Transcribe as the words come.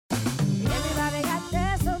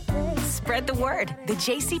spread the word. The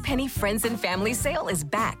JCPenney Friends and Family Sale is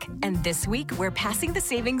back. And this week, we're passing the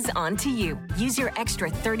savings on to you. Use your extra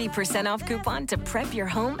 30% off coupon to prep your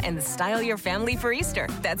home and style your family for Easter.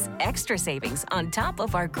 That's extra savings on top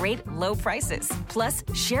of our great low prices. Plus,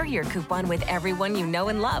 share your coupon with everyone you know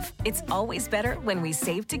and love. It's always better when we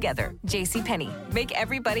save together. JCPenney. Make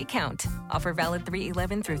everybody count. Offer valid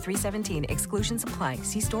 3/11 through 3/17. Exclusions apply.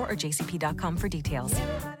 See store or jcp.com for details.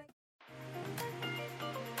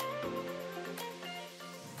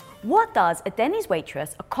 What does a Denny's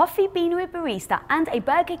waitress, a Coffee Beanery barista, and a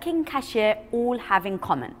Burger King cashier all have in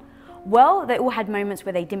common? Well, they all had moments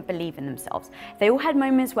where they didn't believe in themselves. They all had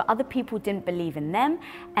moments where other people didn't believe in them,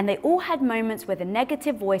 and they all had moments where the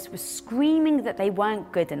negative voice was screaming that they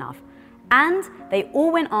weren't good enough. And they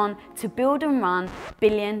all went on to build and run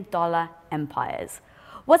billion-dollar empires.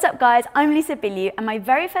 What's up, guys? I'm Lisa Bilyeu, and my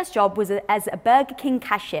very first job was as a Burger King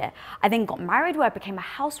cashier. I then got married, where I became a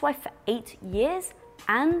housewife for 8 years,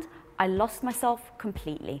 and I lost myself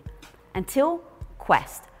completely. Until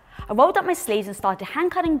Quest. I rolled up my sleeves and started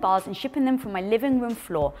hand-cutting bars and shipping them from my living room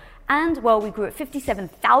floor. And, well, we grew at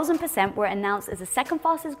 57,000%, we're announced as the second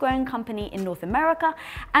fastest growing company in North America,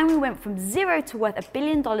 and we went from zero to worth $1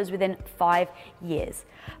 billion within 5 years.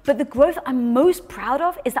 But the growth I'm most proud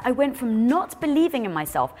of is that I went from not believing in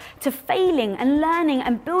myself to failing and learning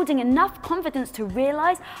and building enough confidence to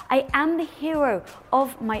realize I am the hero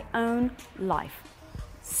of my own life.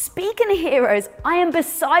 Speaking of heroes, I am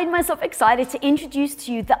beside myself excited to introduce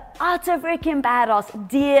to you the utter freaking badass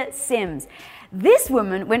Dear Sims. This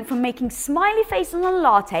woman went from making smiley faces on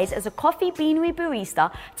lattes as a Coffee Beanery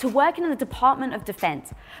barista to working in the Department of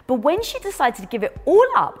Defense. But when she decided to give it all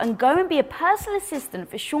up and go and be a personal assistant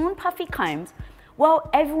for Sean Puffy Combs, well,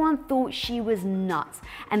 everyone thought she was nuts,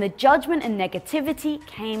 and the judgment and negativity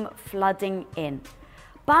came flooding in.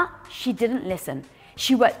 But she didn't listen.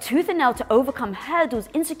 She worked tooth and nail to overcome hurdles,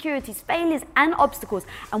 insecurities, failures, and obstacles,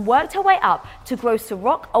 and worked her way up to grow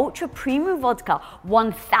Ciroc Ultra Premium Vodka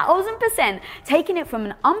 1000%, taking it from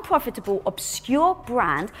an unprofitable, obscure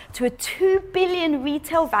brand to a $2 billion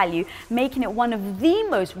retail value, making it one of the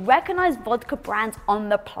most recognized vodka brands on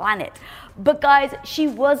the planet. But guys, she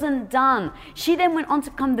wasn't done. She then went on to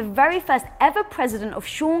become the very first ever president of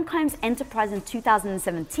Sean Combs Enterprise in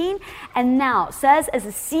 2017, and now serves as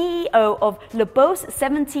the CEO of Lobos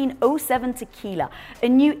 1707 Tequila, a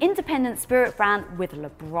new independent spirit brand with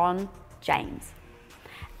LeBron James.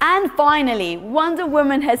 And finally, Wonder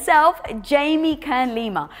Woman herself, Jamie Kern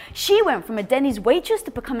Lima. She went from a Denny's waitress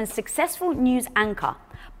to becoming a successful news anchor.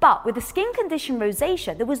 But with the skin condition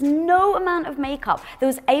rosacea, there was no amount of makeup that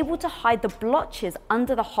was able to hide the blotches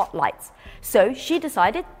under the hot lights. So she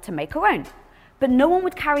decided to make her own. But no one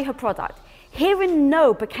would carry her product. Hearing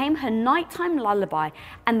no became her nighttime lullaby,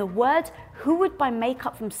 and the words, "Who would buy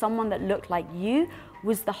makeup from someone that looked like you?"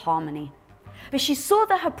 was the harmony. But she saw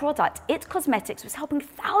that her product, It Cosmetics, was helping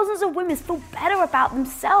thousands of women feel better about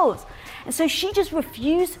themselves. And so she just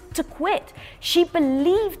refused to quit. She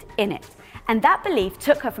believed in it. And that belief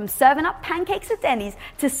took her from serving up pancakes at Denny's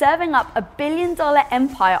to serving up a $1 billion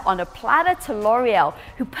empire on a platter to L'Oreal,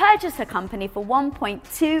 who purchased her company for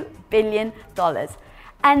 $1.2 billion.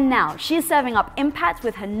 And now she is serving up impact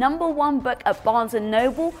with her #1 book at Barnes &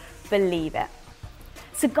 Noble, believe it.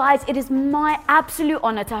 So guys, it is my absolute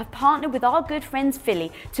honor to have partnered with our good friends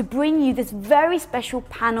Philly to bring you this very special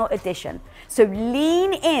panel edition. So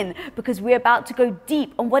lean in, because we're about to go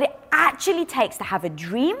deep on what it actually takes to have a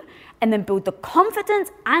dream and then build the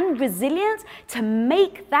confidence and resilience to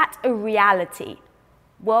make that a reality.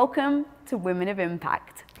 Welcome to Women of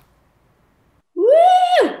Impact.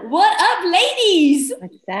 Woo! What up, ladies?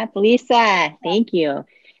 What's up, Lisa? Thank you.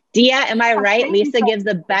 Dia, am I right? Lisa gives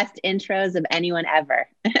the best intros of anyone ever.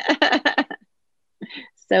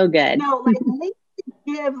 So good. No, like Lisa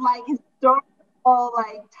gives like historical,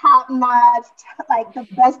 like top-notch, like the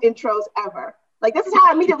best intros ever. Like this is how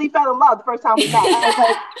I immediately fell in love the first time we met. I was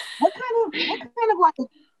like, what kind of like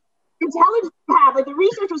intelligence do you have? Like the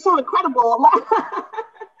research was so incredible.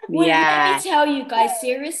 Well, let me tell you guys,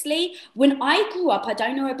 seriously, when I grew up, I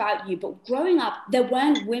don't know about you, but growing up, there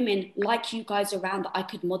weren't women like you guys around that I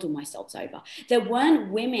could model myself over. There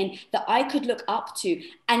weren't women that I could look up to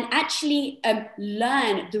and actually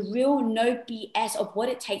learn the real no BS of what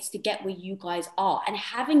it takes to get where you guys are. And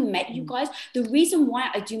having met you guys, the reason why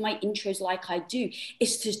I do my intros like I do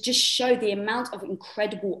is to just show the amount of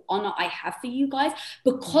incredible honor I have for you guys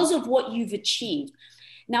because of what you've achieved.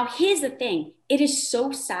 Now, here's the thing. It is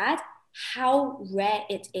so sad how rare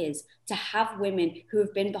it is to have women who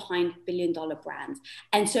have been behind billion-dollar brands.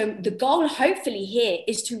 And so the goal, hopefully, here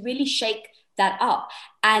is to really shake that up.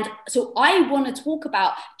 And so I want to talk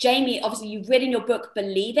about, Jamie, obviously you've written your book,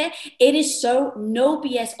 Believe It. It is so no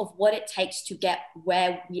BS of what it takes to get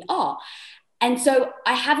where we are. And so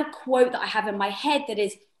I have a quote that I have in my head that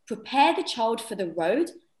is, prepare the child for the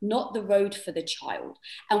road, not the road for the child.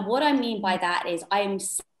 And what I mean by that is I am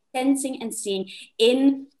sensing and seeing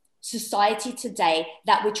in society today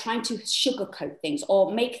that we're trying to sugarcoat things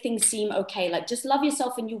or make things seem okay, like just love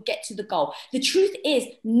yourself and you'll get to the goal. The truth is,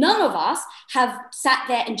 none of us have sat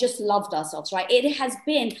there and just loved ourselves, right? It has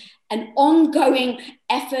been an ongoing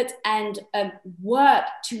effort and work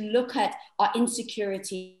to look at our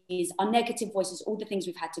insecurities, our negative voices, all the things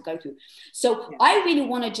we've had to go through. So I really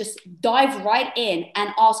want to just dive right in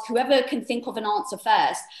and ask whoever can think of an answer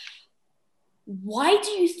first. Why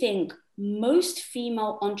do you think most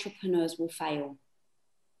female entrepreneurs will fail?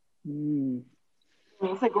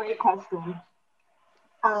 It's a great question.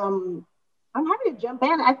 I'm happy to jump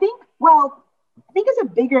in. I think it's a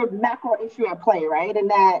bigger macro issue at play, right? And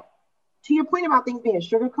that, to your point about things being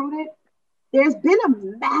sugar-coated, there's been a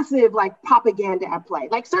massive propaganda at play.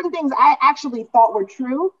 Like certain things I actually thought were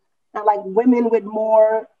true, that like women with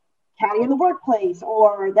more caddy in the workplace,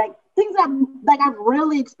 or like things that I've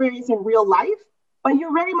really experienced in real life. But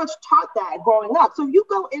you're very much taught that growing up. So if you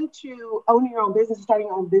go into owning your own business, starting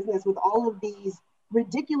your own business with all of these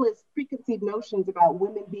ridiculous preconceived notions about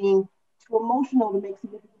women being too emotional to make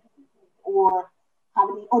significant decisions, or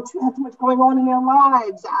to have too much going on in their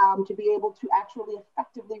lives to be able to actually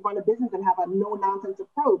effectively run a business and have a no-nonsense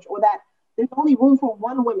approach, or that there's only room for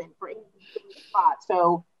one woman for any spot.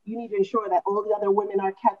 So you need to ensure that all the other women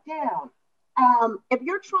are kept down. If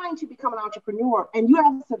you're trying to become an entrepreneur and you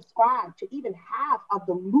have subscribed to even half of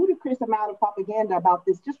the ludicrous amount of propaganda about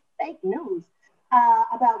this, just fake news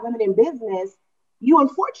about women in business, you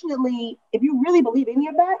unfortunately, if you really believe any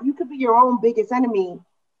of that, you could be your own biggest enemy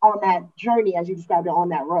on that journey, as you described it, on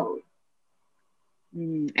that road.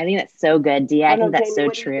 I think that's so good, Dia. I think that's so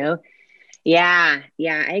true. Yeah,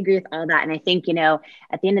 I agree with all that. And I think, at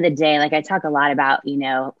the end of the day, like I talk a lot about,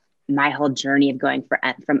 my whole journey of going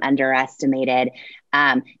from underestimated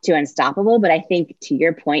to unstoppable. But I think to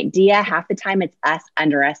your point, Dia, half the time it's us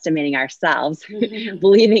underestimating ourselves,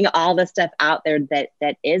 believing all the stuff out there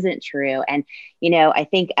that isn't true. And, I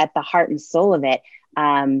think at the heart and soul of it,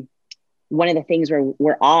 one of the things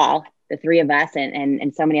we're all, the three of us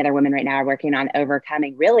and so many other women right now are working on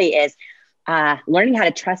overcoming really is learning how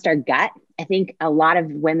to trust our gut. I think a lot of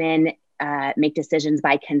women make decisions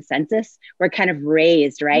by consensus. We're kind of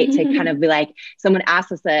raised, right? To kind of be like, someone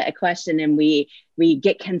asks us a question and we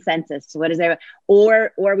get consensus. So what is there?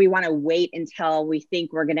 Or we want to wait until we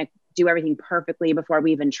think we're going to do everything perfectly before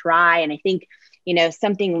we even try. And I think,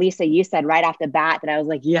 something Lisa, you said right off the bat that I was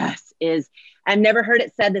like, yes, is I've never heard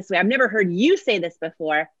it said this way. I've never heard you say this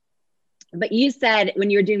before. But you said, when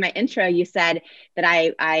you were doing my intro, you said that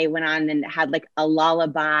I went on and had like a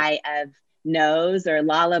lullaby of no's or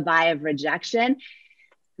lullaby of rejection.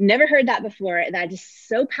 Never heard that before. That is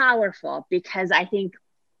so powerful, because I think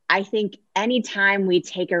anytime we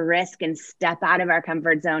take a risk and step out of our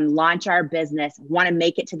comfort zone, launch our business, want to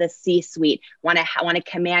make it to the C-suite, want to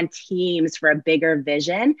command teams for a bigger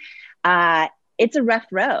vision, it's a rough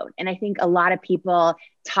road. And I think a lot of people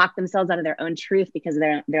talk themselves out of their own truth because of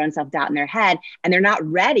their own self-doubt in their head, and they're not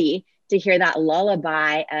ready to hear that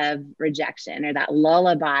lullaby of rejection or that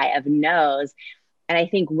lullaby of no's. And I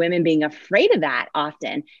think women being afraid of that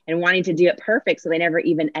often and wanting to do it perfect so they never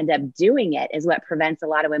even end up doing it is what prevents a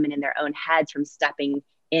lot of women in their own heads from stepping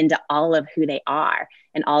into all of who they are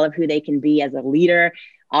and all of who they can be as a leader,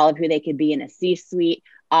 all of who they could be in a C-suite,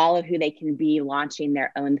 all of who they can be launching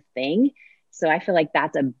their own thing. So I feel like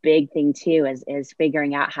that's a big thing too, is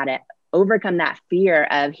figuring out how to overcome that fear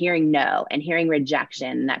of hearing no and hearing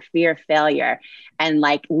rejection, that fear of failure, and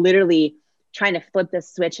like literally trying to flip the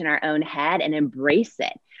switch in our own head and embrace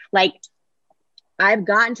it. Like I've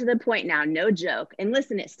gotten to the point now, no joke. And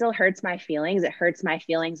listen, it still hurts my feelings. It hurts my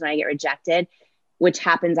feelings when I get rejected, which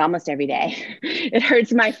happens almost every day. It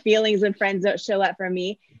hurts my feelings when friends don't show up for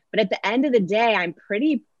me. But at the end of the day, I'm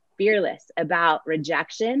pretty fearless about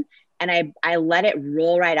rejection. And I let it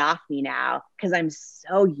roll right off me now because I'm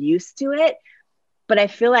so used to it. But I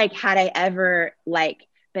feel like had I ever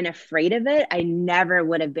been afraid of it, I never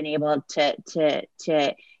would have been able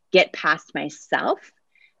to get past myself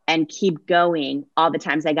and keep going all the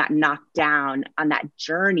times I got knocked down on that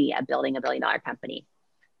journey of building $1 billion company.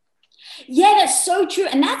 Yeah, that's so true.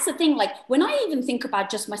 And that's the thing, like when I even think about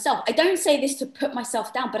just myself, I don't say this to put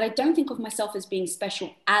myself down, but I don't think of myself as being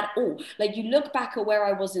special at all. Like you look back at where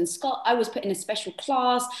I was in school, I was put in a special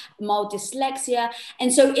class, mild dyslexia.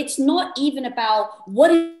 And so it's not even about what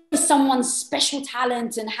is someone's special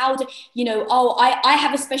talent and how do, you know, oh, I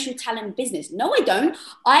have a special talent business. No, I don't.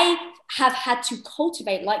 I have had to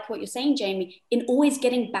cultivate, like what you're saying, Jamie, in always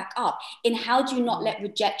getting back up, in how do you not let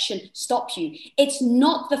rejection stop you? It's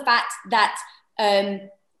not the fact that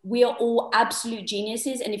we are all absolute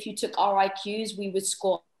geniuses. And if you took our IQs, we would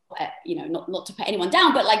score, you know, not to put anyone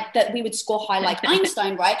down, but like that we would score high like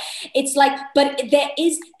Einstein, right? It's like, but there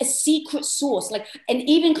is a secret sauce. Like, and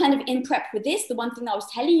even kind of in prep with this, the one thing that I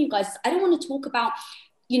was telling you guys is I don't want to talk about,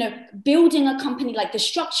 you know, building a company, like the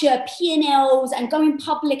structure, P&Ls and going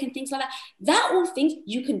public and things like that. That all things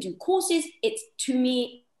you can do courses. It's, to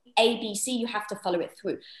me, ABC, you have to follow it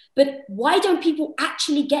through. But why don't people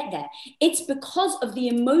actually get there? It's because of the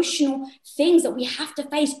emotional things that we have to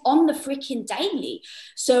face on the freaking daily.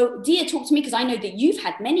 So Dia, talk to me, because I know that you've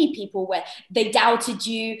had many people where they doubted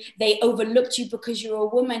you, they overlooked you because you're a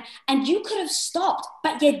woman, and you could have stopped,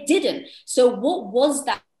 but you didn't. So what was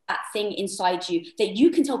that thing inside you that you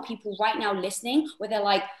can tell people right now listening, where they're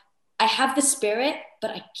like, I have the spirit,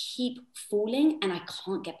 but I keep falling and I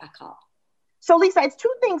can't get back up? So Lisa, it's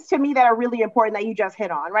two things to me that are really important that you just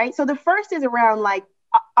hit on, right? So the first is around like,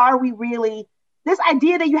 are we really, this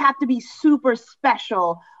idea that you have to be super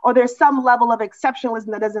special or there's some level of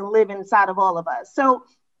exceptionalism that doesn't live inside of all of us. So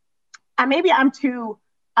maybe I'm too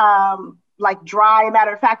like dry,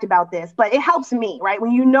 matter of fact about this, but it helps me, right?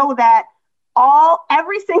 When you know that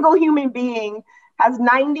every single human being has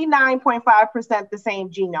 99.5% the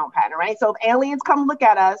same genome pattern, right? So if aliens come look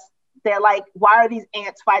at us, they're like, why are these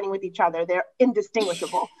ants fighting with each other? They're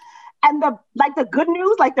indistinguishable. And the good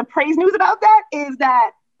news, like the praise news about that is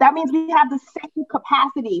that means we have the same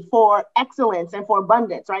capacity for excellence and for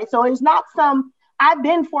abundance, right? So it's not I've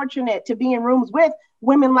been fortunate to be in rooms with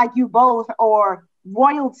women like you both, or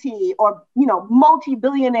royalty, or, you know,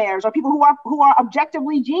 multi-billionaires, or people who are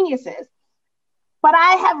objectively geniuses. But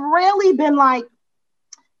I have rarely been like,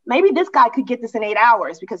 maybe this guy could get this in 8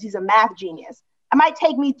 hours because he's a math genius. It might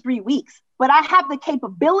take me 3 weeks, but I have the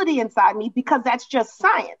capability inside me because that's just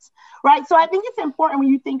science, right? So I think it's important when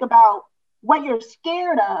you think about what you're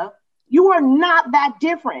scared of, you are not that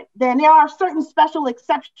different. Then there are certain special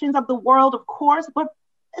exceptions of the world, of course, but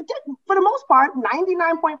for the most part,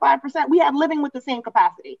 99.5%, we have living with the same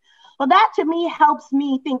capacity. Well, that to me helps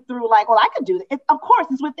me think through like, well, I could do this. Of course,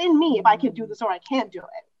 it's within me if I can do this or I can't do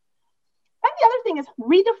it. And the other thing is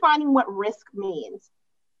redefining what risk means.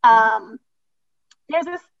 There's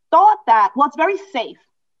this thought that, well, it's very safe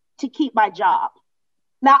to keep my job.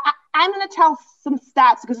 Now, I'm going to tell some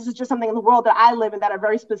stats because this is just something in the world that I live in that are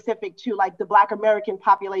very specific to like the Black American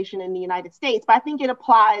population in the United States, but I think it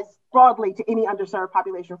applies broadly to any underserved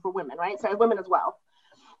population for women, right? So women as well.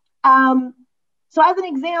 So as an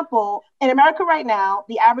example, in America right now,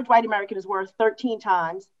 the average white American is worth 13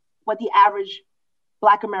 times what the average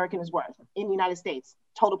Black American is worth in the United States,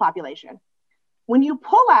 total population. When you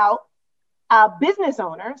pull out business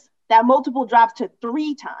owners, that multiple drops to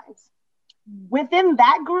 3 times. Within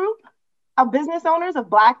that group of business owners of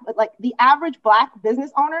Black, like the average Black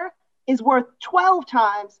business owner is worth 12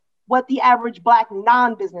 times what the average Black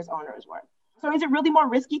non-business owner is worth. So is it really more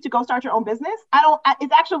risky to go start your own business?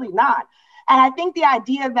 It's actually not. And I think the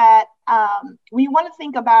idea that when you want to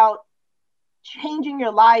think about changing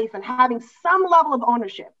your life and having some level of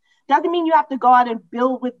ownership, doesn't mean you have to go out and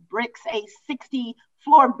build with bricks a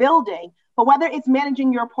 60-floor building, but whether it's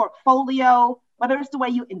managing your portfolio, whether it's the way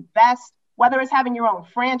you invest, whether it's having your own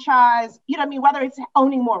franchise, you know what I mean, whether it's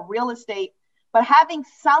owning more real estate, but having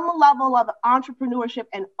some level of entrepreneurship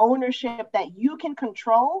and ownership that you can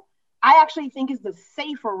control, I actually think is the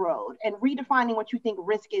safer road, and redefining what you think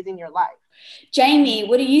risk is in your life. Jamie,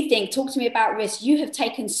 what do you think? Talk to me about risk. You have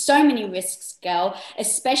taken so many risks, girl,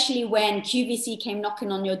 especially when QVC came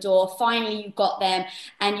knocking on your door. Finally, you got them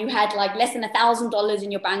and you had like less than $1,000 in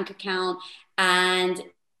your bank account, and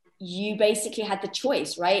you basically had the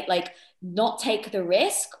choice, right? Like not take the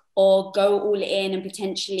risk or go all in and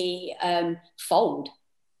potentially fold.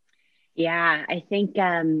 Yeah, I think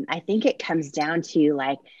it comes down to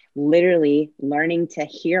like literally learning to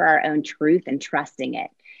hear our own truth and trusting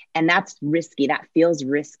it. And that's risky. That feels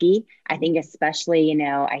risky. I think especially, you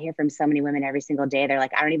know, I hear from so many women every single day. They're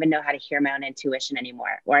like, I don't even know how to hear my own intuition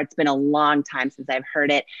anymore. Or it's been a long time since I've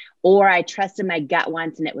heard it. Or I trusted my gut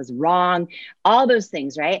once and it was wrong. All those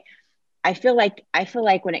things, right? I feel like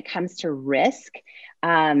when it comes to risk,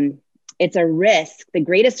 it's a risk. The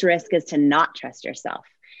greatest risk is to not trust yourself.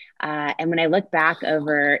 And when I look back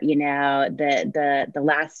over, you know, the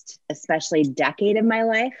last, especially decade of my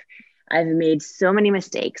life, I've made so many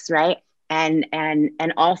mistakes, right? And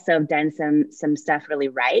also done some stuff really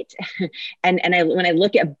right. And when I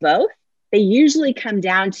look at both, they usually come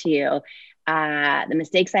down to the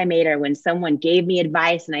mistakes I made are when someone gave me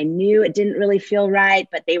advice and I knew it didn't really feel right,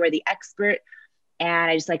 but they were the expert.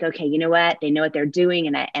 And I just like, okay, you know what? They know what they're doing.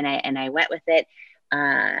 And I went with it.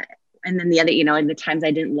 And then the other, in the times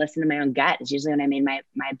I didn't listen to my own gut is usually when I made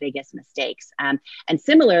my biggest mistakes. And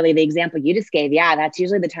similarly, the example you just gave, that's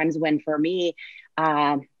usually the times when for me,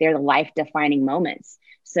 they're the life-defining moments.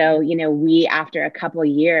 So, we, after a couple of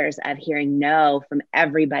years of hearing no from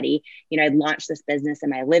everybody, I'd launched this business in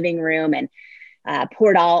my living room and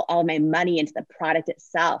poured all my money into the product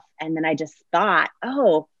itself. And then I just thought,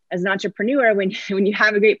 as an entrepreneur, when you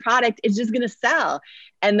have a great product, it's just going to sell.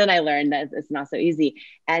 And then I learned that it's not so easy,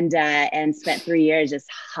 and spent 3 years just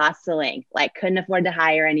hustling, like couldn't afford to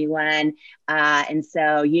hire anyone. And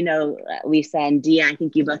so, Lisa and Dia, I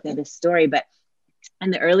think you both know this story, but in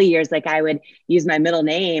the early years, like I would use my middle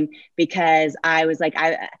name because I was like,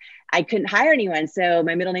 I couldn't hire anyone. So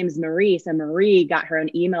my middle name is Marie. So Marie got her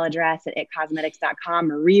own email address at itcosmetics.com.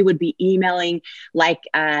 Marie would be emailing like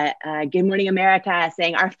Good Morning America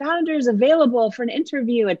saying, our founder is available for an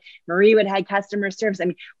interview. And Marie would have customer service. I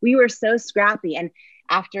mean, we were so scrappy. And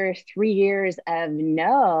after 3 years of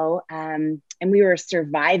no, and we were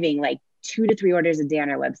surviving like 2 to 3 orders a day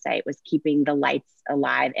on our website was keeping the lights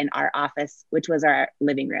alive in our office, which was our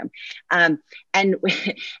living room. And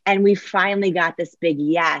we finally got this big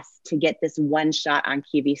yes to get this one shot on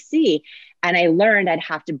QVC. And I learned I'd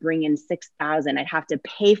have to bring in 6,000. I'd have to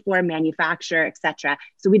pay for a manufacturer, et cetera.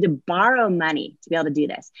 So we had to borrow money to be able to do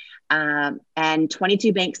this. And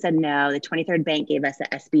 22 banks said no. The 23rd bank gave us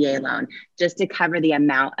an SBA loan just to cover the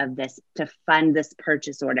amount of this, to fund this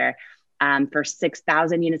purchase order. For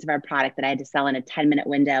 6,000 units of our product that I had to sell in a 10-minute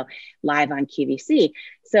window live on QVC.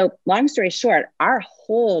 So long story short, our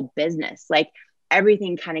whole business, like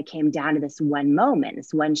everything kind of came down to this one moment,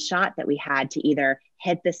 this one shot that we had to either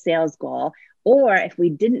hit the sales goal, or if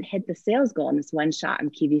we didn't hit the sales goal in this one shot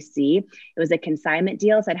on QVC, it was a consignment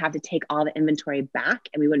deal. So I'd have to take all the inventory back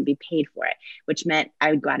and we wouldn't be paid for it, which meant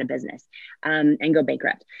I would go out of business and go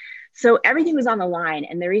bankrupt. So everything was on the line.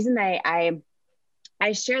 And the reason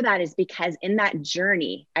I share that is because in that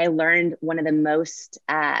journey, I learned one of the most,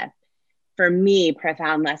 for me,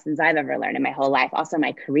 profound lessons I've ever learned in my whole life, also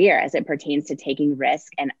my career as it pertains to taking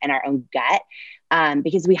risk and our own gut.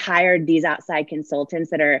 Because we hired these outside consultants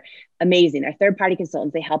that are amazing. They're third-party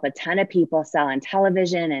consultants. They help a ton of people sell on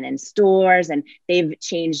television and in stores, and they've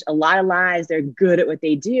changed a lot of lives. They're good at what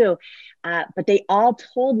they do. But they all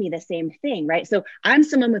told me the same thing, right? So I'm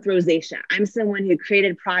someone with rosacea. I'm someone who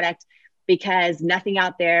created product because nothing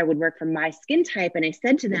out there would work for my skin type. And I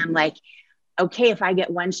said to them, like, okay, if I get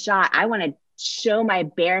one shot, I want to show my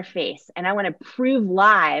bare face and I want to prove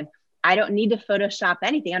live. I don't need to Photoshop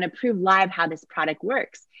anything. I want to prove live how this product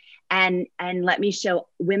works. And let me show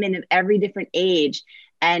women of every different age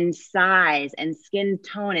and size and skin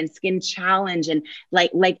tone and skin challenge and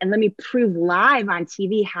and let me prove live on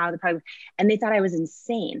TV how the product. And they thought I was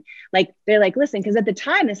insane. Like, they're like, listen, because at the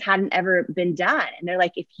time this hadn't ever been done. And they're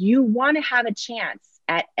like, if you want to have a chance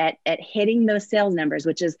at hitting those sales numbers,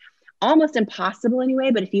 which is almost impossible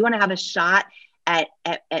anyway, but if you want to have a shot at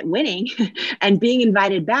winning and being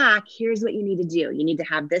invited back, here's what you need to do. You need to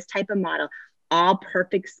have this type of model, all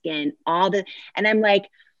perfect skin, and I'm like,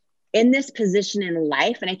 in this position in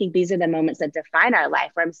life, and I think these are the moments that define our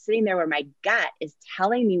life, where I'm sitting there where my gut is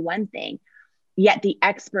telling me one thing, yet the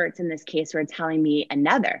experts in this case were telling me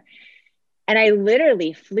another. And I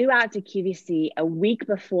literally flew out to QVC a week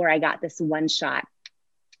before I got this one shot.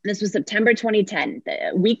 This was September 2010,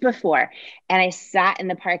 the week before. And I sat in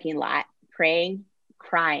the parking lot praying,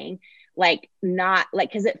 crying,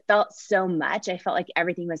 because it felt so much. I felt like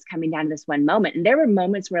everything was coming down to this one moment. And there were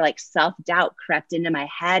moments where like self-doubt crept into my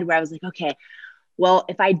head where I was like, okay, well,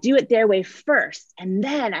 if I do it their way first and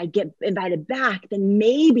then I get invited back, then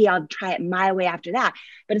maybe I'll try it my way after that.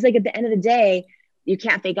 But it's like at the end of the day, you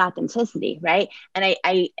can't fake authenticity, right? And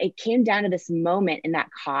I came down to this moment in that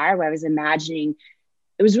car where I was imagining,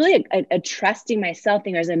 it was really a trusting myself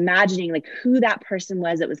thing. I was imagining like who that person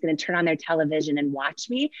was that was going to turn on their television and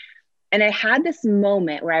watch me. And I had this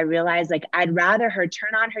moment where I realized like, I'd rather her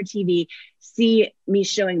turn on her TV, see me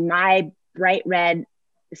showing my bright red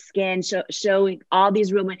skin, showing all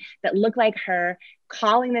these women that look like her,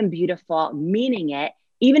 calling them beautiful, meaning it,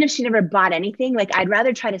 even if she never bought anything. Like, I'd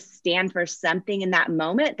rather try to stand for something in that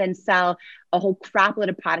moment than sell a whole crap load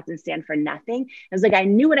of product and stand for nothing. I was like, I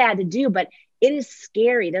knew what I had to do, but it is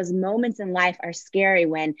scary. Those moments in life are scary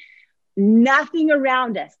when nothing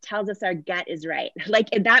around us tells us our gut is right.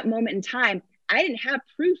 Like at that moment in time, I didn't have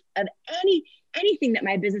proof of anything that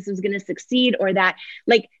my business was going to succeed, or that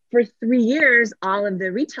like for 3 years, all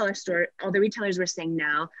the retailers were saying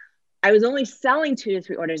no. I was only selling 2 to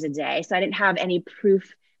 3 orders a day. So I didn't have any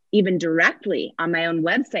proof even directly on my own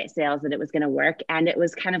website sales that it was going to work. And it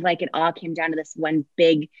was kind of like it all came down to this one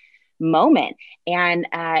big moment. And,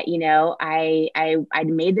 you know, I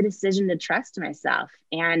made the decision to trust myself.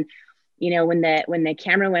 And, you know, when the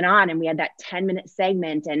camera went on and we had that 10-minute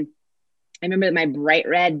segment, and I remember my bright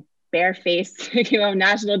red bare face came on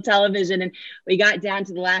national television, and we got down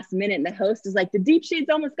to the last minute and the host is like, the deep shade's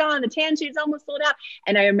almost gone, the tan shade's almost sold out.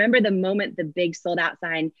 And I remember the moment the big sold out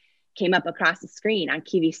sign came up across the screen on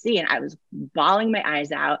QVC, and I was bawling my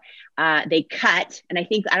eyes out. They cut, and I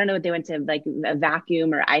don't know what they went to, like a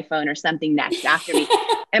vacuum or iPhone or something next after me.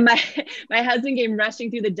 And my husband came rushing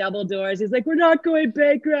through the double doors. He's like, we're not going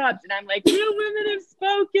bankrupt. And I'm like, real women have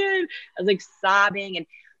spoken. I was like sobbing. And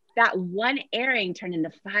that one airing turned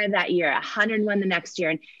into 5 that year, 101 the next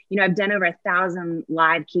year. And, you know, I've done over 1,000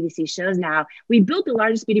 live QVC shows now. We built the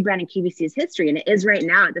largest beauty brand in QVC's history, and it is right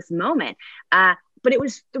now at this moment. But it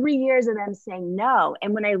was 3 years of them saying no.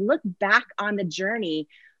 And when I look back on the journey,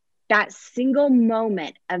 that single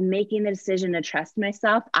moment of making the decision to trust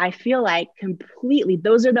myself, I feel like completely,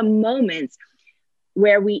 those are the moments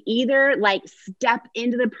where we either like step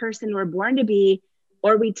into the person we're born to be,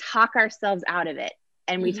 or we talk ourselves out of it.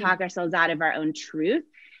 And we talk ourselves out of our own truth.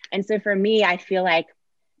 And so for me, I feel like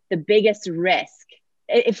the biggest risk,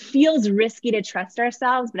 it feels risky to trust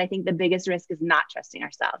ourselves, but I think the biggest risk is not trusting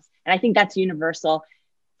ourselves. And I think that's universal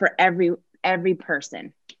for every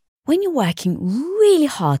person. When you're working really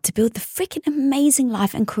hard to build the freaking amazing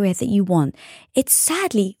life and career that you want, it's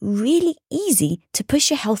sadly really easy to push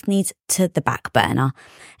your health needs to the back burner.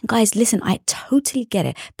 And guys, listen, I totally get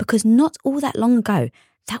it, because not all that long ago,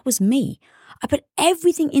 that was me. I put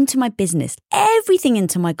everything into my business, everything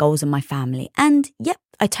into my goals and my family. And yep,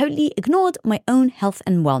 I totally ignored my own health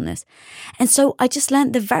and wellness. And so I just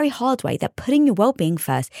learned the very hard way that putting your well-being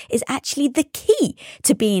first is actually the key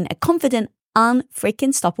to being a confident,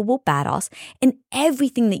 unfreaking stoppable badass in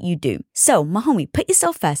everything that you do. So, my homie, put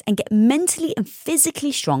yourself first and get mentally and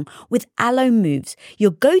physically strong with Alo Moves,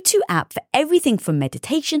 your go-to app for everything from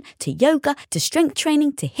meditation to yoga to strength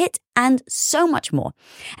training to HIIT and so much more.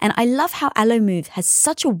 And I love how Alo Moves has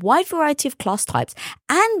such a wide variety of class types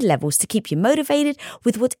and levels to keep you motivated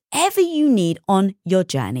with whatever you need on your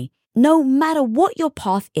journey. No matter what your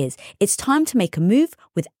path is, it's time to make a move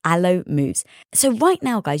with Alo Moves. So right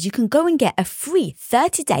now, guys, you can go and get a free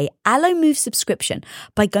 30-day Alo Moves subscription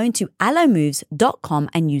by going to alomoves.com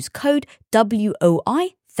and use code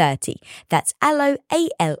WOI30. That's Alo,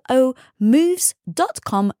 A-L-O,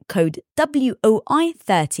 moves.com, code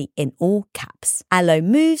WOI30 in all caps.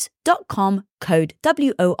 alomoves.com, code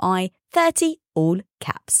WOI30, all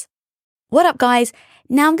caps. What up, guys?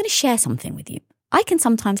 Now I'm going to share something with you. I can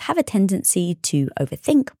sometimes have a tendency to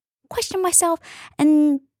overthink, question myself,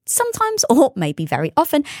 and sometimes, or maybe very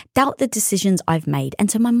often, doubt the decisions I've made,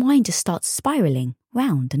 and so my mind just starts spiraling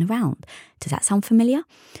round and around. Does that sound familiar?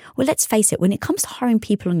 Well, let's face it, when it comes to hiring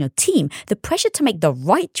people on your team, the pressure to make the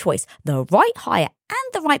right choice, the right hire,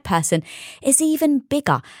 and the right person is even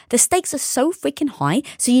bigger. The stakes are so freaking high,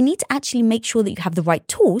 so you need to actually make sure that you have the right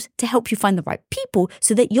tools to help you find the right people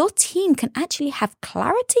so that your team can actually have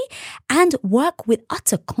clarity and work with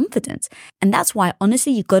utter confidence. And that's why,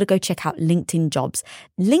 honestly, you've got to go check out LinkedIn Jobs.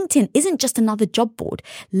 LinkedIn isn't just another job board.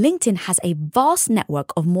 LinkedIn has a vast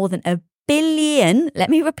network of more than 1 billion, let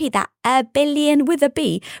me repeat that, 1 billion with a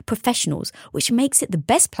B, professionals, which makes it the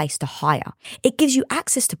best place to hire. It gives you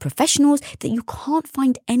access to professionals that you can't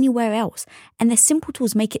find anywhere else. And their simple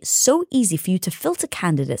tools make it so easy for you to filter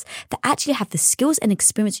candidates that actually have the skills and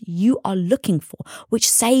experience you are looking for, which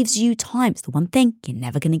saves you time. It's the one thing you're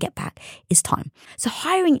never going to get back is time. So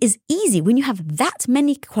hiring is easy when you have that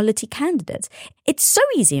many quality candidates. It's so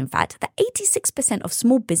easy, in fact, that 86% of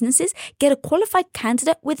small businesses get a qualified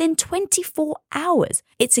candidate within 24 hours.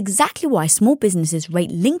 It's exactly why small businesses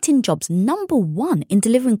rate LinkedIn Jobs #1 in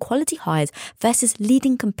delivering quality hires versus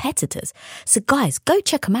leading competitors. So guys, go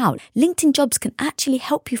check them out. LinkedIn Jobs can actually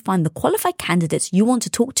help you find the qualified candidates you want to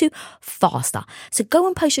talk to faster. So go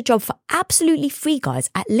and post your job for absolutely free, guys,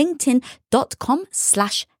 at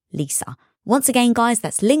linkedin.com/Lisa. Once again, guys,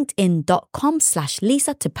 that's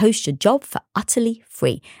linkedin.com/Lisa to post your job for utterly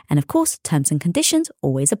free. And of course, terms and conditions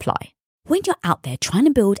always apply. When you're out there trying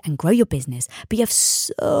to build and grow your business, but you have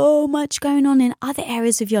so much going on in other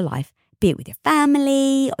areas of your life, be it with your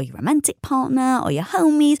family or your romantic partner or your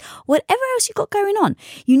homies, whatever else you've got going on.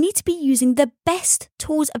 You need to be using the best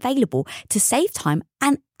tools available to save time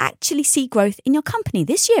and actually see growth in your company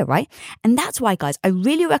this year, right? And that's why, guys, I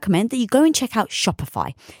really recommend that you go and check out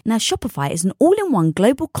Shopify. Now, Shopify is an all-in-one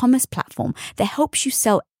global commerce platform that helps you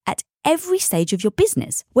sell at every stage of your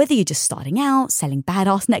business. Whether you're just starting out, selling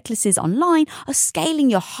badass necklaces online, or scaling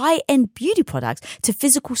your high-end beauty products to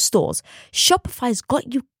physical stores, Shopify's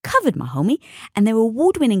got you covered, my homie. And their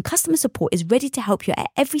award-winning customer support is ready to help you at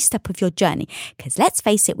every step of your journey. Because let's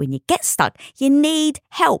face it, when you get stuck, you need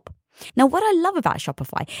help. Now, what I love about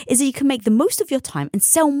Shopify is that you can make the most of your time and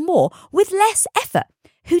sell more with less effort.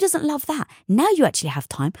 Who doesn't love that? Now you actually have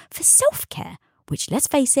time for self-care, which, let's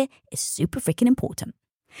face it, is super freaking important.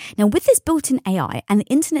 Now, with this built-in AI and the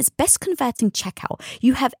internet's best converting checkout,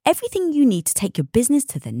 you have everything you need to take your business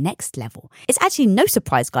to the next level. It's actually no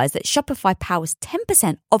surprise, guys, that Shopify powers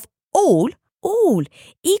 10% of all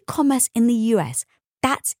e-commerce in the US.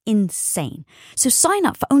 That's insane. So sign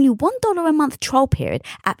up for only $1 a month trial period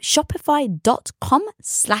at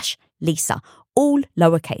shopify.com/Lisa, all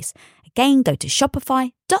lowercase. Again, go to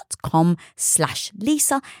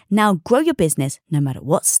shopify.com/Lisa. Now grow your business no matter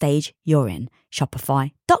what stage you're in.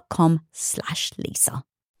 Shopify.com/Lisa.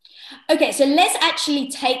 Okay, so let's actually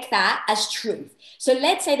take that as truth. So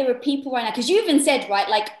let's say there are people right now, because you even said, right,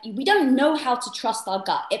 like we don't know how to trust our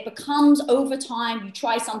gut. It becomes over time. You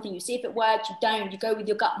try something, you see if it works, you don't, you go with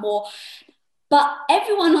your gut more. But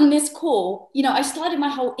everyone on this call, you know, I started my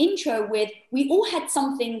whole intro with, we all had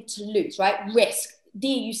something to lose, right? Risk.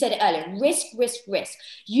 Dee, you said it earlier, risk.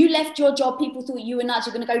 You left your job, people thought you and Naj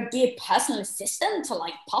are going to go be a personal assistant to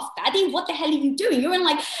like Puff Daddy. What the hell are you doing? You're in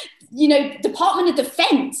like, you know, Department of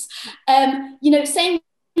Defense. You know, same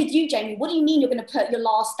with you, Jamie. What do you mean you're going to put your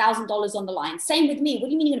last $1,000 on the line? Same with me. What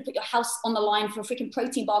do you mean you're going to put your house on the line for a freaking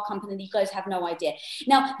protein bar company that you guys have no idea?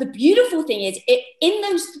 Now, the beautiful thing is, in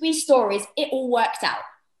those 3 stories, it all worked out.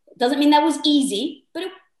 Doesn't mean that was easy, but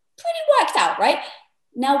it pretty worked out, right?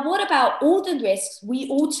 Now, what about all the risks we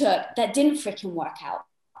all took that didn't freaking work out,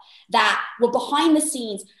 that were behind the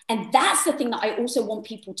scenes? And that's the thing that I also want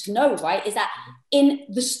people to know, right? Is that in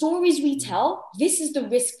the stories we tell, this is the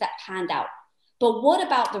risk that panned out. But what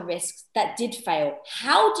about the risks that did fail?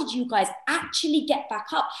 How did you guys actually get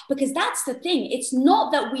back up? Because that's the thing. It's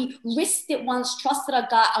not that we risked it once, trusted our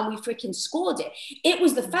gut, and we freaking scored it. It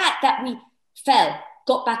was the fact that we fell,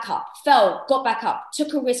 got back up, fell, got back up,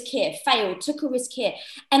 took a risk here, failed, took a risk here.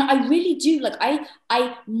 And I really do, like, I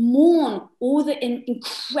mourn all the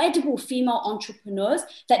incredible female entrepreneurs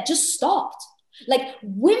that just stopped. Like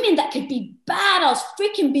women that could be badass,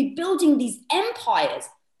 freaking be building these empires,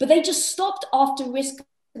 but they just stopped after risk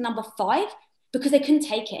number 5 because they couldn't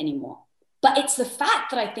take it anymore. But it's the fact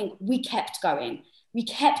that I think we kept going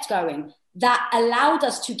that allowed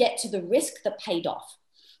us to get to the risk that paid off.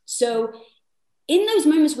 So in those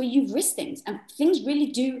moments where you've risked things and things really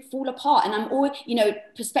do fall apart, and I'm always, you know,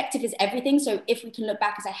 perspective is everything. So if we can look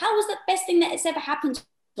back and say, how was the best thing that has ever happened to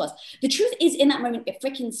us? The truth is, in that moment, it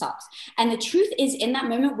freaking sucks. And the truth is, in that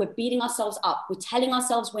moment, we're beating ourselves up. We're telling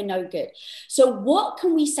ourselves we're no good. So what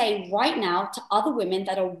can we say right now to other women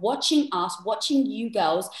that are watching us, watching you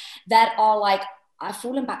girls, that are like, I've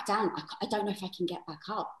fallen back down. I don't know if I can get back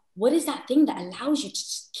up. What is that thing that allows you to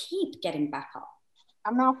just keep getting back up?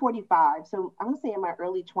 I'm now 45. So I'm going to say in my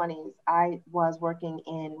early 20s, I was working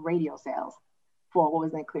in radio sales for what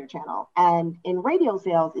was then Clear Channel. And in radio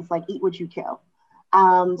sales, it's like eat what you kill.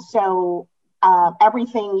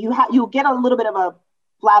 Everything you'll get a little bit of a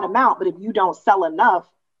flat amount, but if you don't sell enough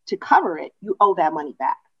to cover it, you owe that money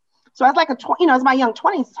back. So as like as my young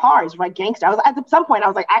 20s, it's hard. It's like gangster. At some point I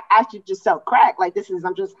was like, I should just sell crack. Like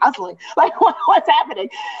I'm just hustling. Like what's happening?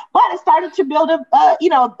 But I started to build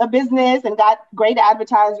a business and got great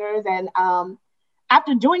advertisers. And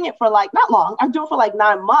after doing it for like, not long, I was doing it for like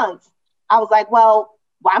 9 months. I was like, well,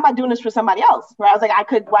 why am I doing this for somebody else? Where I was like,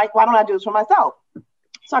 why don't I do this for myself?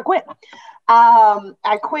 So I quit.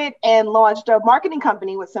 I quit and launched a marketing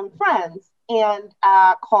company with some friends and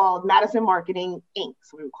called Madison Marketing Inc.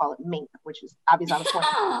 So we would call it Mink, which is obviously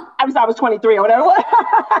I was 23 or whatever.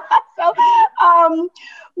 So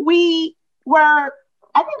we were,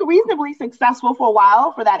 I think, reasonably successful for a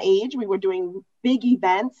while for that age. We were doing big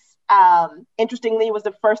events. Interestingly, it was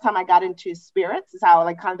the first time I got into spirits. Is how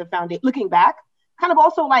like kind of the foundation. Looking back, kind of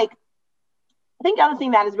also like, I think the other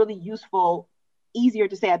thing that is really useful, easier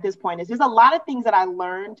to say at this point, is there's a lot of things that I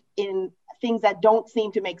learned in things that don't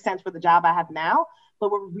seem to make sense for the job I have now,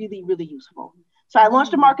 but were really, really useful. So I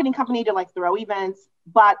launched a marketing company to like throw events,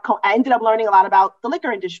 but I ended up learning a lot about the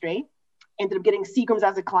liquor industry ended up getting Seagram's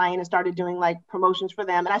as a client and started doing like promotions for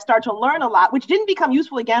them. And I started to learn a lot, which didn't become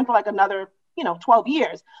useful again for like another, 12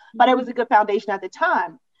 years, but it was a good foundation at the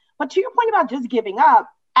time. But to your point about just giving up,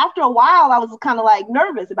 after a while, I was kind of like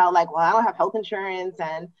nervous about like, well, I don't have health insurance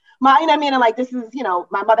and and like, this is,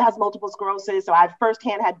 my mother has multiple sclerosis. So I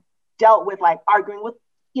firsthand had dealt with like arguing with,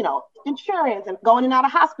 insurance and going in and out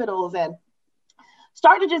of hospitals, and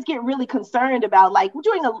started to just get really concerned about like,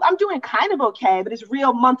 I'm doing kind of okay, but it's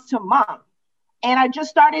real month to month. And I just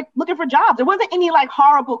started looking for jobs. There wasn't any like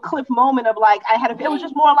horrible cliff moment of like, it was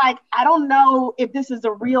just more like, I don't know if this is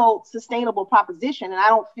a real sustainable proposition. And I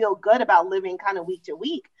don't feel good about living kind of week to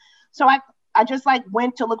week. So I just like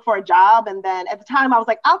went to look for a job. And then at the time I was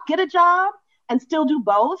like, I'll get a job and still do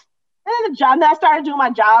both. And then I started doing my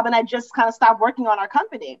job, and I just kind of stopped working on our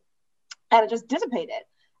company, and it just dissipated.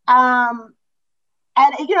 And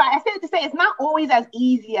I say it to say it's not always as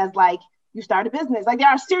easy as like, you start a business. Like there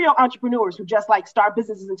are serial entrepreneurs who just like start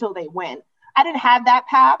businesses until they win. I didn't have that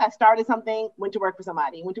path. I started something, went to work for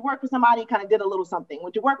somebody, kind of did a little something,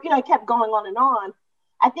 went to work, I kept going on and on.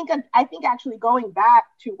 I think actually going back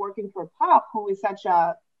to working for Puff, who is such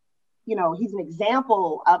a, he's an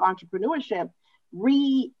example of entrepreneurship,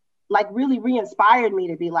 really re-inspired me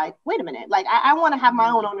to be like, wait a minute, like I want to have my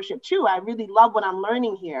own ownership too. I really love what I'm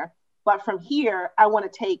learning here. But from here, I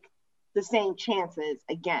want to take the same chances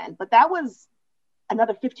again. But that was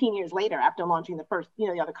another 15 years later after launching the first,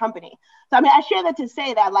 the other company. So, I share that to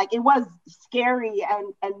say that like, it was scary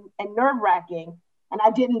and nerve wracking. And I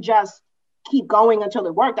didn't just keep going until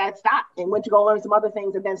it worked. I stopped and went to go learn some other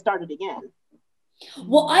things and then started again.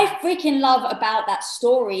 What I freaking love about that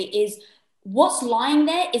story is what's lying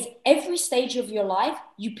there is every stage of your life,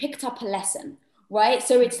 you picked up a lesson, right?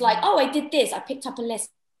 So it's like, oh, I did this, I picked up a lesson.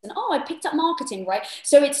 And I picked up marketing, right?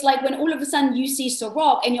 So it's like when all of a sudden you see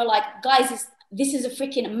Ciroc and you're like, guys, this is a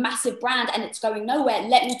freaking massive brand and it's going nowhere.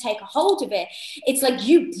 Let me take a hold of it. It's like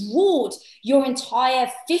you brought your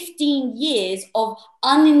entire 15 years of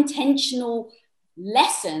unintentional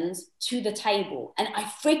lessons to the table. And I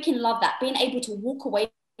freaking love that, being able to walk away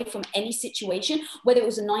from any situation, whether it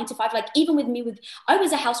was a 9 to 5, like even with me, I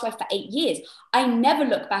was a housewife for 8 years. I never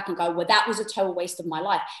look back and go, well, that was a total waste of my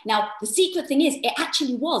life. Now, the secret thing is it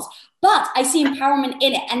actually was, but I see empowerment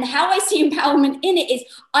in it. And how I see empowerment in it is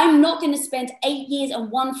I'm not going to spend 8 years and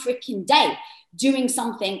one freaking day doing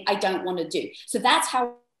something I don't want to do. So that's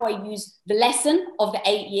how I use the lesson of the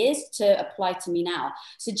 8 years to apply to me now.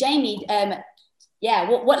 So Jamie,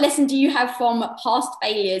 what lesson do you have from past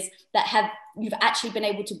failures that you've actually been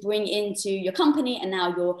able to bring into your company and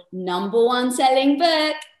now your #1 selling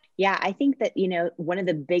book? Yeah, I think that, one of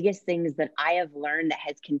the biggest things that I have learned that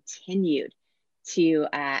has continued to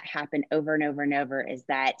happen over and over and over is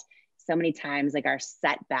that so many times like our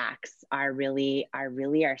setbacks are really our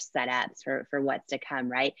setups for what's to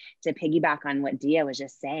come, right? To piggyback on what Dia was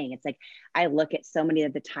just saying, it's like I look at so many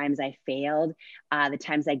of the times I failed, the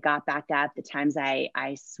times I got back up, the times I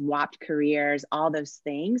swapped careers, all those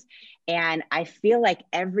things. And I feel like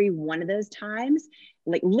every one of those times,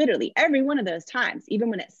 like literally every one of those times, even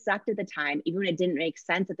when it sucked at the time, even when it didn't make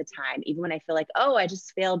sense at the time, even when I feel like, oh, I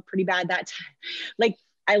just failed pretty bad that time, like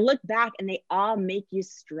I look back and they all make you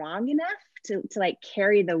strong enough to like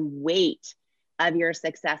carry the weight of your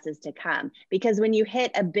successes to come. Because when you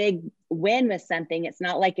hit a big win with something, it's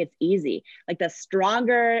not like it's easy. Like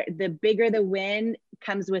the bigger the win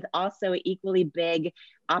comes with also equally big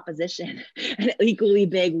opposition, an equally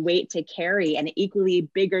big weight to carry, an equally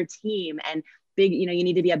bigger team, and big, you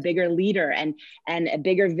need to be a bigger leader and a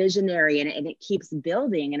bigger visionary, and it keeps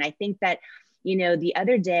building. And I think that, the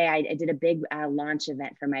other day I did a big launch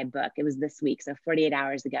event for my book. It was this week, so 48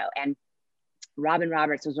 hours ago. And Robin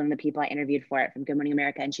Roberts was one of the people I interviewed for it from Good Morning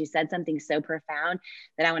America. And she said something so profound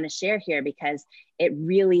that I want to share here because it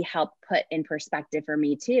really helped put in perspective for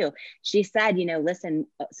me too. She said, listen,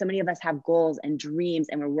 so many of us have goals and dreams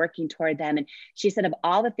and we're working toward them. And she said of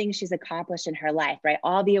all the things she's accomplished in her life, right?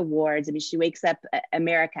 All the awards. I mean, she wakes up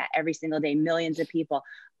America every single day, millions of people,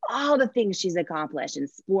 all the things she's accomplished in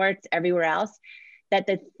sports, everywhere else, that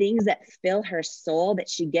the things that fill her soul that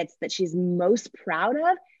she's most proud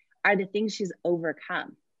of are the things she's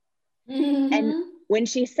overcome. Mm-hmm. And when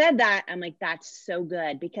she said that, I'm like, that's so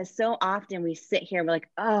good, because so often we sit here, we're like,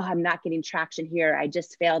 oh, I'm not getting traction here. I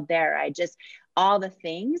just failed there. All the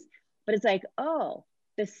things, but it's like, oh,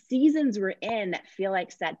 the seasons we're in that feel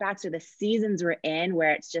like setbacks, or the seasons we're in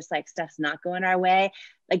where it's just like stuff's not going our way.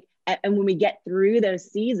 Like, and when we get through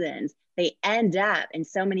those seasons, they end up in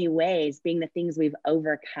so many ways being the things we've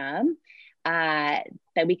overcome that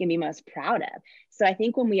we can be most proud of. So I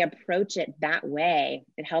think when we approach it that way,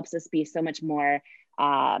 it helps us be so much more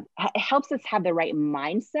it helps us have the right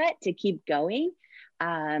mindset to keep going,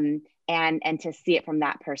 and to see it from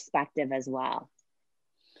that perspective as well.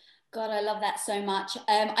 God, I love that so much.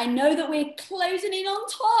 I know that we're closing in on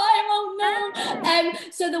time. Oh no.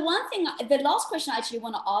 So the last question I actually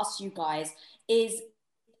want to ask you guys is,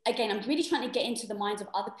 again, I'm really trying to get into the minds of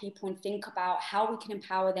other people and think about how we can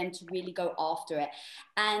empower them to really go after it.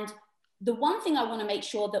 And the one thing I want to make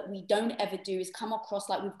sure that we don't ever do is come across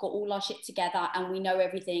like we've got all our shit together and we know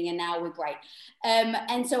everything and now we're great.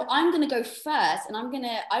 And so I'm going to go first, and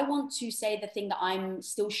I want to say the thing that I'm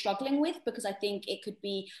still struggling with, because I think it could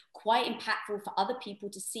be quite impactful for other people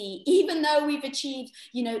to see, even though we've achieved,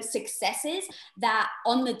 successes, that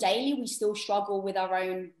on the daily, we still struggle with our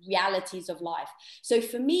own realities of life. So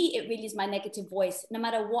for me, it really is my negative voice. No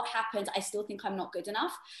matter what happens, I still think I'm not good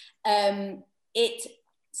enough. It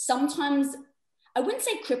sometimes, I wouldn't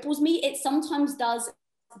say cripples me, it sometimes does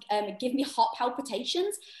give me heart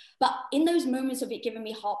palpitations. But in those moments of it giving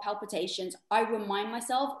me heart palpitations, I remind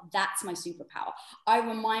myself that's my superpower. I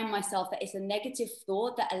remind myself that it's a negative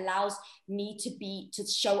thought that allows me to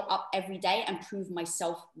show up every day and prove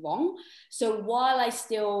myself wrong. So while I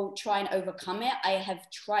still try and overcome it, I have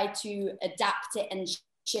tried to adapt it and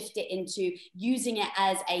shift it into using it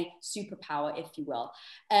as a superpower, if you will.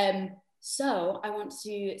 So I want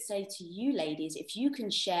to say to you ladies, if you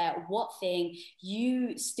can share what thing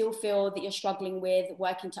you still feel that you're struggling with,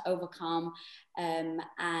 working to overcome, and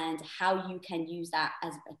how you can use that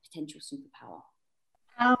as a potential superpower.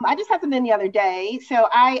 I just had something the other day. So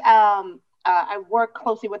I work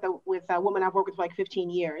closely with a woman I've worked with for like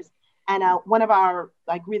 15 years. And one of our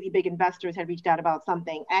like really big investors had reached out about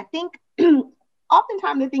something. And I think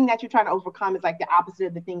oftentimes the thing that you're trying to overcome is like the opposite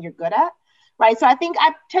of the thing you're good at. Right. So I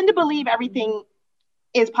tend to believe everything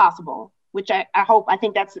is possible, which I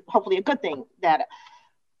think that's hopefully a good thing. That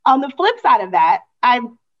on the flip side of that,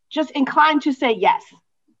 I'm just inclined to say yes,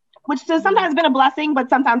 which has sometimes been a blessing, but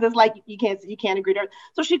sometimes it's like you can't agree to it.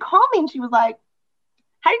 So she called me and she was like,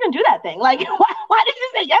 how are you going to do that thing? Like, why did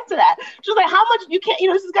you say yes to that? She was like, how much you can't,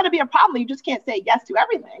 this is going to be a problem. You just can't say yes to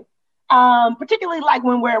everything. Particularly like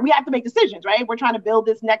when we have to make decisions, right? We're trying to build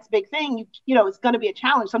this next big thing. It's going to be a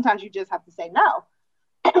challenge. Sometimes you just have to say no.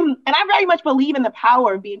 And I very much believe in the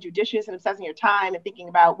power of being judicious and assessing your time and thinking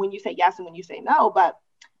about when you say yes and when you say no. But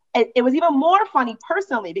it was even more funny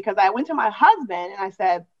personally, because I went to my husband and I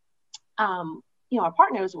said, our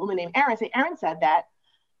partner was a woman named Erin. Erin said that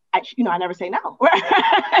I never say no.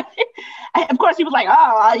 Of course, he was like,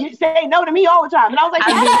 oh, you say no to me all the time. And I was like,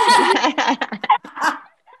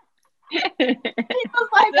 he was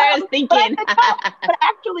like, I was thinking. But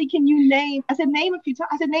actually, can you name? I said, name a few times.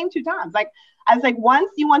 I said, name 2 times. Like, I was like,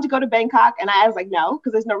 once you want to go to Bangkok, and I was like, no,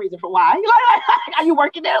 because there's no reason for why. Like, are you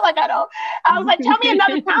working there? Like, I don't. I was like, tell me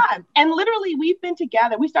another time. And literally, we've been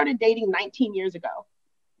together. We started dating 19 years ago.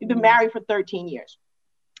 We've been married for 13 years.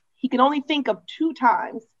 He can only think of 2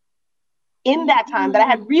 times in that time that I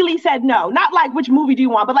had really said no. Not like, which movie do you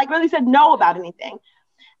want, but like really said no about anything.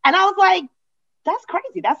 And I was like, that's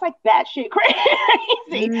crazy. That's like batshit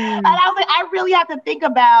crazy. And I was like, I really have to think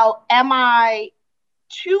about, am I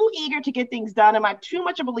too eager to get things done? Am I too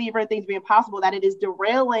much a believer in things being possible that it is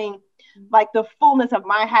derailing like the fullness of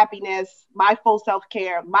my happiness, my full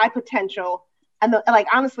self-care, my potential, and like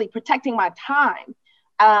honestly protecting my time.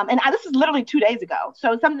 This is literally 2 days ago.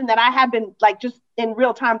 So it's something that I have been like just in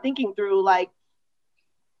real time thinking through. Like,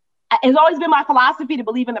 it's always been my philosophy to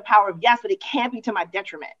believe in the power of yes, but it can't be to my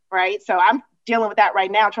detriment, right? So I'm dealing with that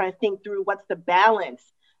right now, trying to think through what's the balance,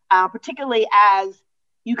 particularly as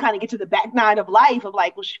you kind of get to the back nine of life of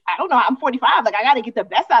like, well, I don't know, I'm 45. Like, I got to get the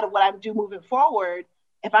best out of what I do moving forward.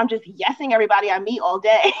 If I'm just yesing everybody I meet all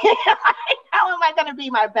day, how am I going to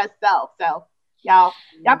be my best self? So y'all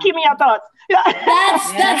keep me your thoughts.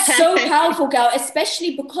 That's so powerful, girl,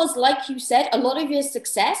 especially because, like you said, a lot of your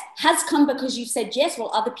success has come because you said yes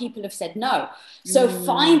while other people have said no. So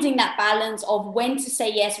finding that balance of when to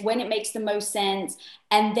say yes, when it makes the most sense,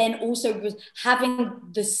 and then also having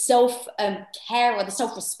the self-care or the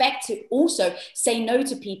self-respect to also say no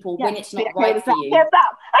to people when it's not right for you.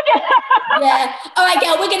 Yeah. All right,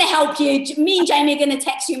 girl, we're going to help you. Me and Jamie are going to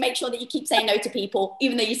text you, make sure that you keep saying no to people,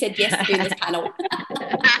 even though you said yes to doing this panel.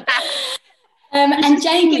 And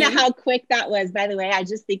Jamie, thinking of how quick that was, by the way, I was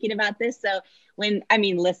just thinking about this. So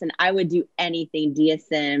listen, I would do anything Dia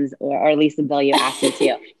Sims or Lisa Bilyeu asked me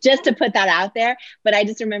to, just to put that out there. But I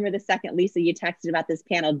just remember the second, Lisa, you texted about this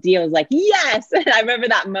panel, Dia was like, yes. And I remember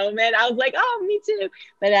that moment. I was like, oh, me too.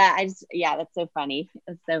 But that's so funny.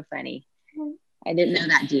 It's so funny. I didn't know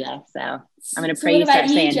that, Dia. So I'm going to pray you start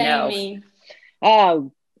saying Jamie? No.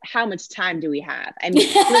 Oh, how much time do we have? I mean,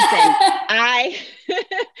 listen, I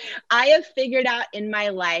have figured out in my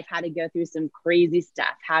life how to go through some crazy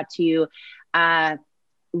stuff, how to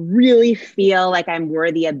really feel like I'm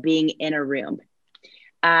worthy of being in a room,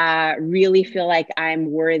 really feel like I'm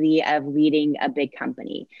worthy of leading a big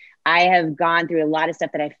company. I have gone through a lot of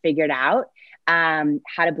stuff that I've figured out,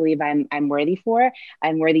 how to believe I'm worthy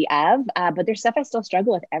of, but there's stuff I still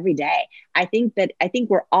struggle with every day. I think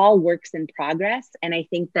we're all works in progress. And I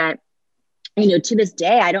think that, to this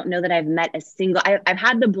day, I don't know that I've met I've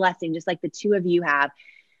had the blessing, just like the two of you have,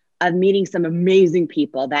 of meeting some amazing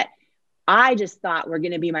people that I just thought were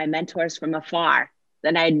going to be my mentors from afar.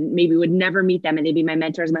 Then I maybe would never meet them and they'd be my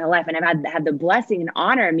mentors my whole life. And I've had the blessing and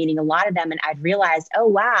honor of meeting a lot of them. And I've realized, oh,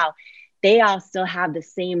 wow, they all still have the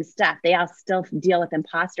same stuff. They all still deal with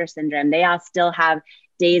imposter syndrome. They all still have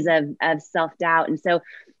days of self-doubt. And so,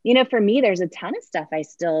 for me, there's a ton of stuff I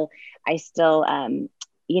still read.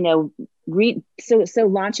 So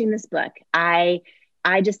launching this book, I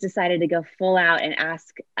just decided to go full out and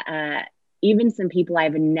ask even some people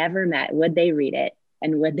I've never met, would they read it?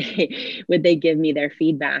 And would they give me their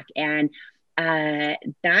feedback? And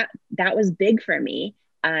that was big for me.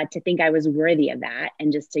 To think I was worthy of that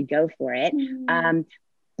and just to go for it.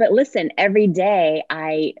 But listen, every day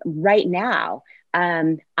right now,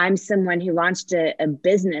 I'm someone who launched a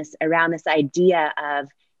business around this idea of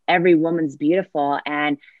every woman's beautiful,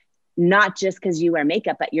 and not just because you wear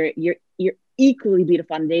makeup, but you're equally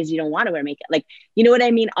beautiful on the days you don't want to wear makeup. Like, you know what I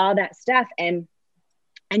mean? All that stuff. And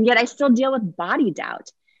yet I still deal with body doubt,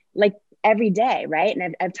 like every day. Right.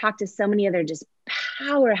 And I've talked to so many other just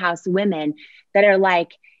powerhouse women that are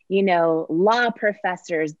like, law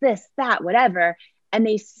professors, this, that, whatever. And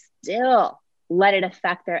they still let it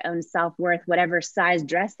affect their own self-worth, whatever size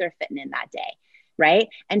dress they're fitting in that day. Right.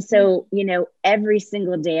 And so, every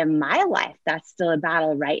single day of my life, that's still a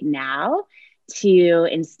battle right now, to,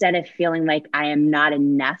 instead of feeling like I am not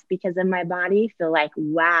enough because of my body, feel like,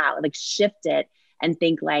 wow, like shift it and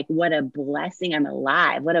think like, what a blessing I'm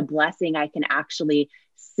alive. What a blessing I can actually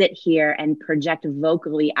sit here and project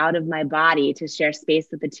vocally out of my body to share space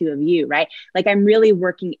with the two of you, right? Like, I'm really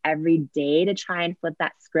working every day to try and flip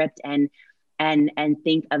that script and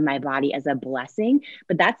think of my body as a blessing.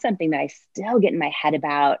 But that's something that I still get in my head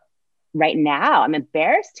about right now. I'm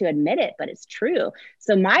embarrassed to admit it, but it's true.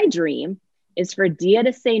 So my dream is for Dia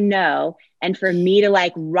to say no, and for me to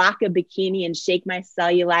like rock a bikini and shake my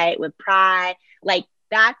cellulite with pride. Like,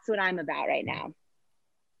 that's what I'm about right now.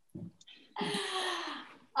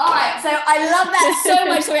 All right, so I love that so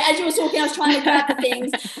much. Sorry, as you were talking, I was trying to grab the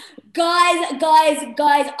things. Guys,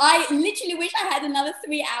 I literally wish I had another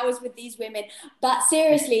 3 hours with these women. But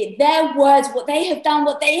seriously, their words, what they have done,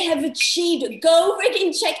 what they have achieved, go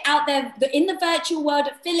freaking check out in the virtual world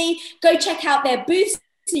of Philly, go check out their booths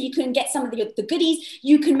so you can get some of the goodies.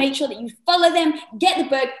 You can make sure that you follow them, get the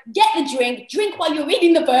book, get the drink while you're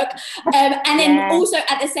reading the book. And then also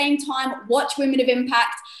at the same time, watch Women of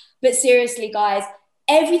Impact. But seriously, guys,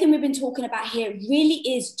 everything we've been talking about here really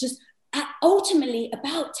is just ultimately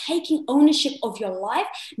about taking ownership of your life,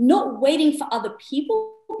 not waiting for other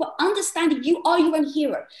people, but understanding you are your own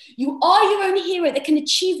hero. You are your own hero that can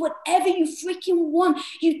achieve whatever you freaking want.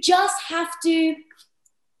 You just have to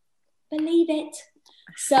believe it.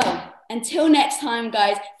 So until next time,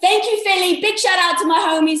 guys, thank you, Philly. Big shout out to my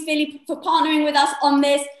homies, Philly, for partnering with us on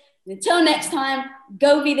this. And until next time,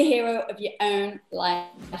 go be the hero of your own life.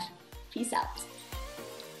 Peace out.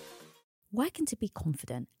 Working to be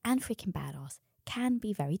confident and freaking badass can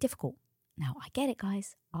be very difficult. Now, I get it,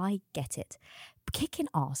 guys. I get it. Kicking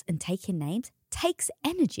ass and taking names takes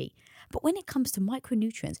energy. But when it comes to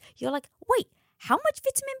micronutrients, you're like, wait, how much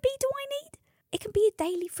vitamin B do I need? It can be a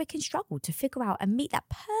daily freaking struggle to figure out and meet that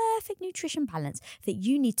perfect nutrition balance that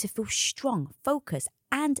you need to feel strong, focused,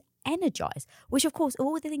 and energized, which of course are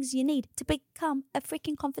all the things you need to become a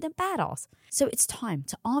freaking confident badass. So it's time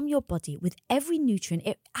to arm your body with every nutrient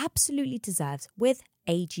it absolutely deserves with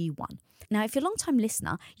AG1. Now, if you're a long-time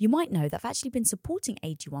listener, you might know that I've actually been supporting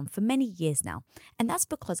AG1 for many years now. And that's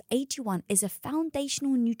because AG1 is a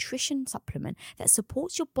foundational nutrition supplement that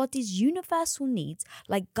supports your body's universal needs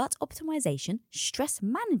like gut optimization, stress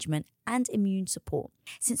management, and immune support.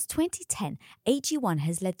 Since 2010, AG1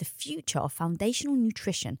 has led the future of foundational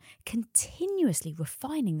nutrition, continuously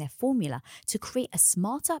refining their formula to create a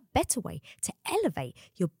smarter, better way to elevate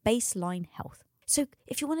your baseline health. So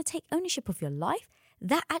if you want to take ownership of your life,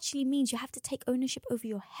 that actually means you have to take ownership over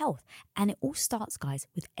your health. And it all starts, guys,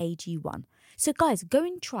 with AG1. So guys, go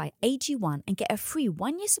and try AG1 and get a free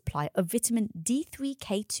 1-year supply of vitamin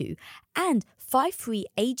D3K2 and 5 free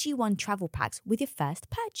AG1 travel packs with your first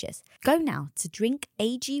purchase. Go now to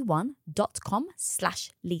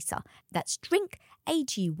drinkag1.com/Lisa. That's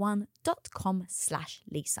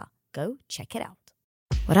drinkag1.com/Lisa. Go check it out.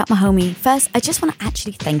 What up, my homie? First, I just want to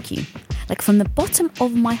actually thank you. Like, from the bottom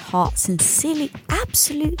of my heart, sincerely,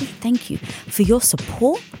 absolutely thank you for your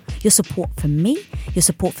support for me, your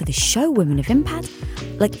support for the show, Women of Impact.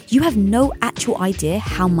 Like, you have no actual idea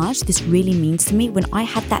how much this really means to me when I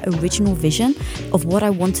had that original vision of what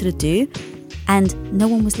I wanted to do and no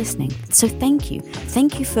one was listening. So thank you.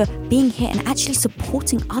 Thank you for being here and actually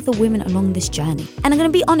supporting other women along this journey. And I'm going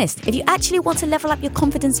to be honest, if you actually want to level up your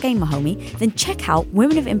confidence game, my homie, then check out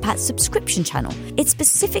Women of Impact's subscription channel. It's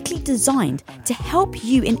specifically designed to help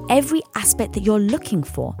you in every aspect that you're looking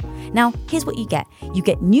for. Now, here's what you get. You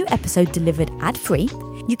get new episode delivered ad-free.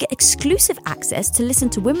 You get exclusive access to listen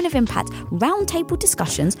to Women of Impact roundtable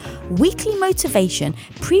discussions, weekly motivation,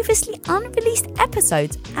 previously unreleased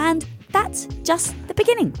episodes, and that's just the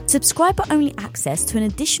beginning. Subscriber-only access to an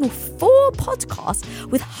additional 4 podcasts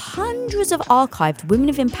with hundreds of archived Women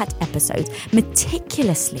of Impact episodes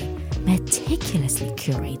meticulously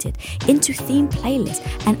curated into themed playlists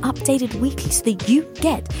and updated weekly so that you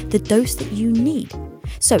get the dose that you need.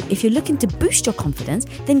 So if you're looking to boost your confidence,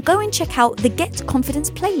 then go and check out the Get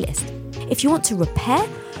Confidence playlist. If you want to repair,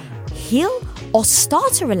 heal, or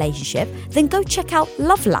start a relationship, then go check out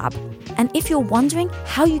Love Lab. And if you're wondering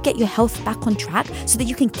how you get your health back on track so that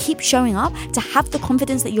you can keep showing up to have the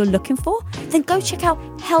confidence that you're looking for, then go check out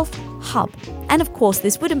Health Hub. And of course,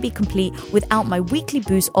 this wouldn't be complete without my weekly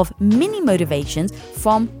boost of mini motivations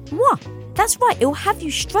from moi. That's right, it will have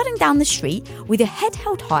you strutting down the street with your head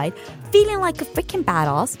held high, feeling like a freaking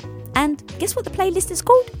badass. And guess what the playlist is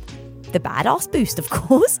called? The Badass Boost, of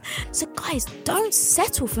course. So guys, don't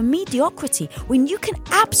settle for mediocrity when you can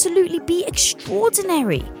absolutely be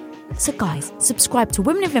extraordinary. So guys, subscribe to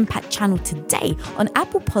Women of Impact channel today on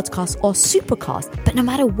Apple Podcasts or Supercast. But no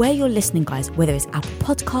matter where you're listening, guys, whether it's Apple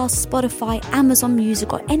Podcasts, Spotify, Amazon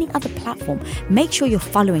Music, or any other platform, make sure you're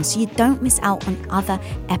following so you don't miss out on other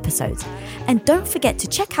episodes. And don't forget to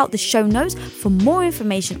check out the show notes for more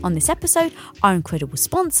information on this episode, our incredible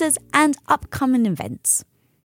sponsors, and upcoming events.